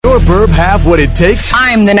your burb have what it takes?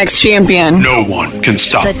 I'm the next champion. No one can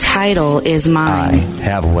stop. The title is mine. I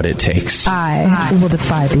have what it takes. I will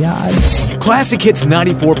defy the odds. Classic Hits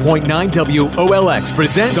 94.9 WOLX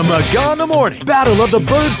presents the Maga in the Morning Battle of the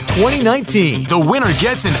Burbs 2019. The winner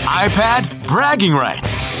gets an iPad, bragging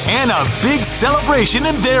rights, and a big celebration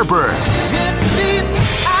in their burb.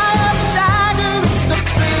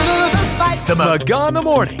 The Maga in the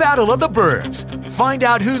Morning Battle of the Burbs. Find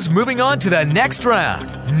out who's moving on to the next round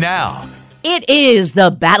now. It is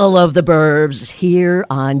the Battle of the Burbs here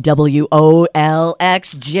on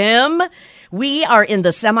WOLX. Jim, we are in the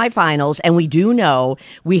semifinals, and we do know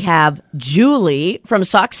we have Julie from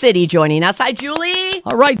Sauk City joining us. Hi, Julie.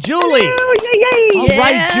 All right, Julie. Hello, yay. All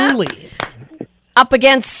right, Julie. Up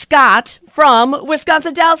against Scott from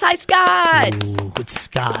Wisconsin Dells. Hi, Scott. Ooh, it's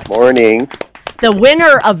Scott. Morning. The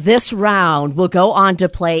winner of this round will go on to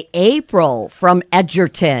play April from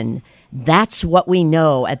Edgerton. That's what we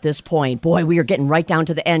know at this point. Boy, we are getting right down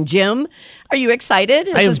to the end. Jim, are you excited?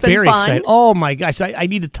 I am very excited. Oh, my gosh. I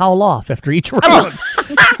need to towel off after each round.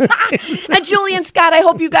 And Julie and Scott, I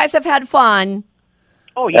hope you guys have had fun.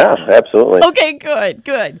 Oh, yeah, absolutely. Okay,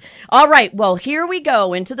 good. All right, well, here we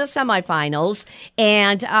go into the semifinals,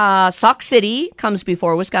 and Sauk City comes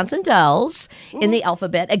before Wisconsin Dells in the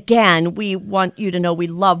alphabet. Again, we want you to know we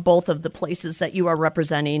love both of the places that you are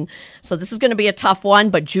representing, so this is going to be a tough one,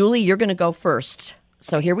 but Julie, you're going to go first.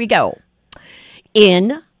 So here we go.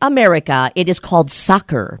 In America, it is called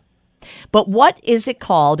soccer, but what is it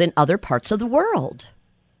called in other parts of the world?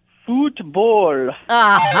 Football.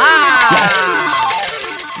 Aha!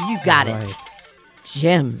 You got it.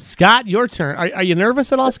 Jim. Scott, your turn. Are you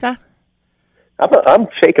nervous at all, Scott? I'm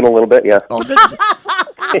shaking a little bit, yeah. Oh,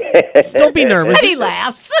 don't be nervous. And he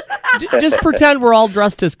laughs. Just pretend we're all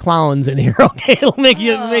dressed as clowns in here, okay? It'll make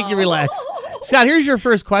you relax. Scott, here's your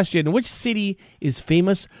first question. Which city is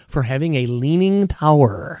famous for having a leaning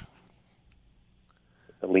tower?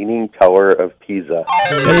 The Leaning Tower of Pisa.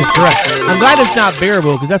 That is correct. I'm glad it's not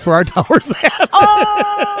Baraboo, because that's where our tower's at.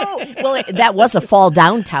 Oh! Well, that was a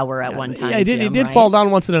fall-down tower at one time, Yeah, it Jim, did right? fall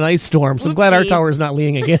down once in an ice storm, so I'm glad our Oopsie. tower is not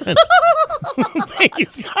leaning again. Thank you,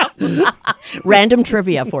 Scott. Random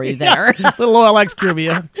trivia for you there. Little OLX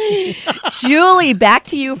trivia. Julie, back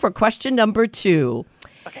to you for question number 2.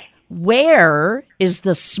 Okay. Where is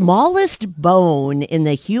the smallest bone in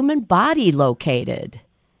the human body located?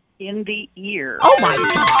 In the ear. Oh, my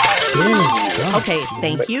God. Okay,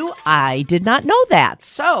 thank you. I did not know that.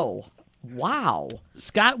 So, wow.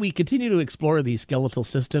 Scott, we continue to explore the skeletal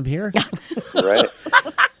system here. Right.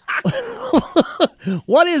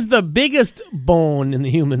 What is the biggest bone in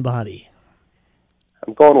the human body?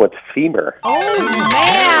 I'm going with femur. Oh,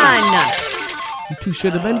 man. You two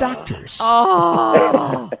should have been doctors.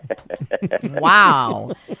 Oh.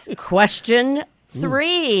 Wow. Question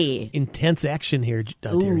 3. Intense action here,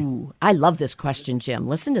 Terry. Ooh, I love this question, Jim.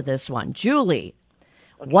 Listen to this one. Julie,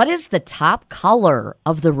 what is the top color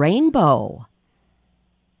of the rainbow?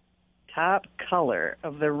 Top color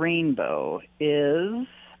of the rainbow is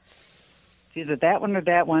either that one or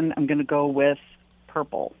that one. I'm going to go with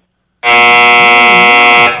purple.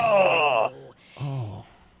 Oh.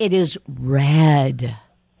 It is red.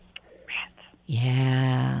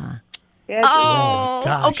 Yeah. Oh,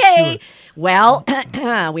 gosh, okay. sure. Well,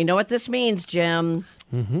 we know what this means, Jim.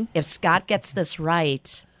 Mm-hmm. If Scott gets this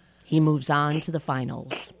right, he moves on to the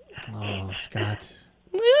finals. Oh, Scott.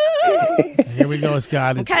 Here we go,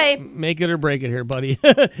 Scott. Okay. Make it or break it here, buddy.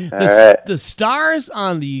 right. The stars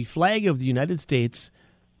on the flag of the United States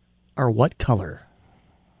are what color?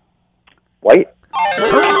 White.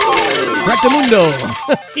 Rectamundo.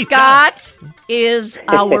 Scott is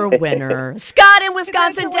our winner. Scott in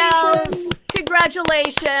Wisconsin Dells.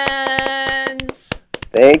 Congratulations.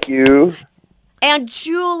 Thank you. And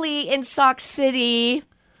Julie in Sauk City.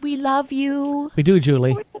 We love you. We do,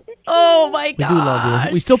 Julie. Oh, my God. We do love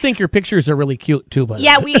you. We still think your pictures are really cute, too, by the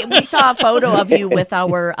Yeah, way. we saw a photo of you with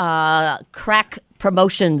our crack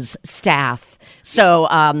promotions staff. So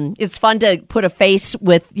it's fun to put a face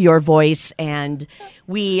with your voice, and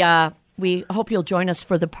we hope you'll join us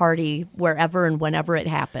for the party wherever and whenever it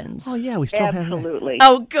happens. Oh, yeah, we still have Absolutely.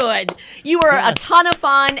 Oh, good. You were a Yes. ton of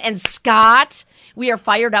fun, and Scott, we are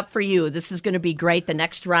fired up for you. This is going to be great. The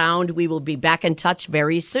next round, we will be back in touch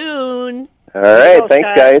very soon. All right. Thanks,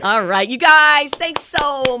 guys. All right, you guys, thanks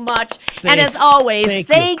so much. And as Thanks. always, Thank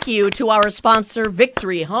you. thank you to our sponsor,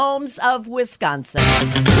 Victory Homes of Wisconsin.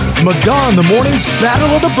 Maga in the Morning's Battle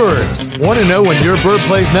of the Burbs. Want to know when your burb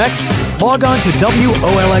plays next? Log on to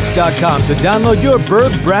WOLX.com to download your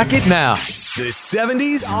burb bracket now. The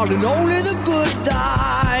 70s Darling, only the good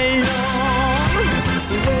die.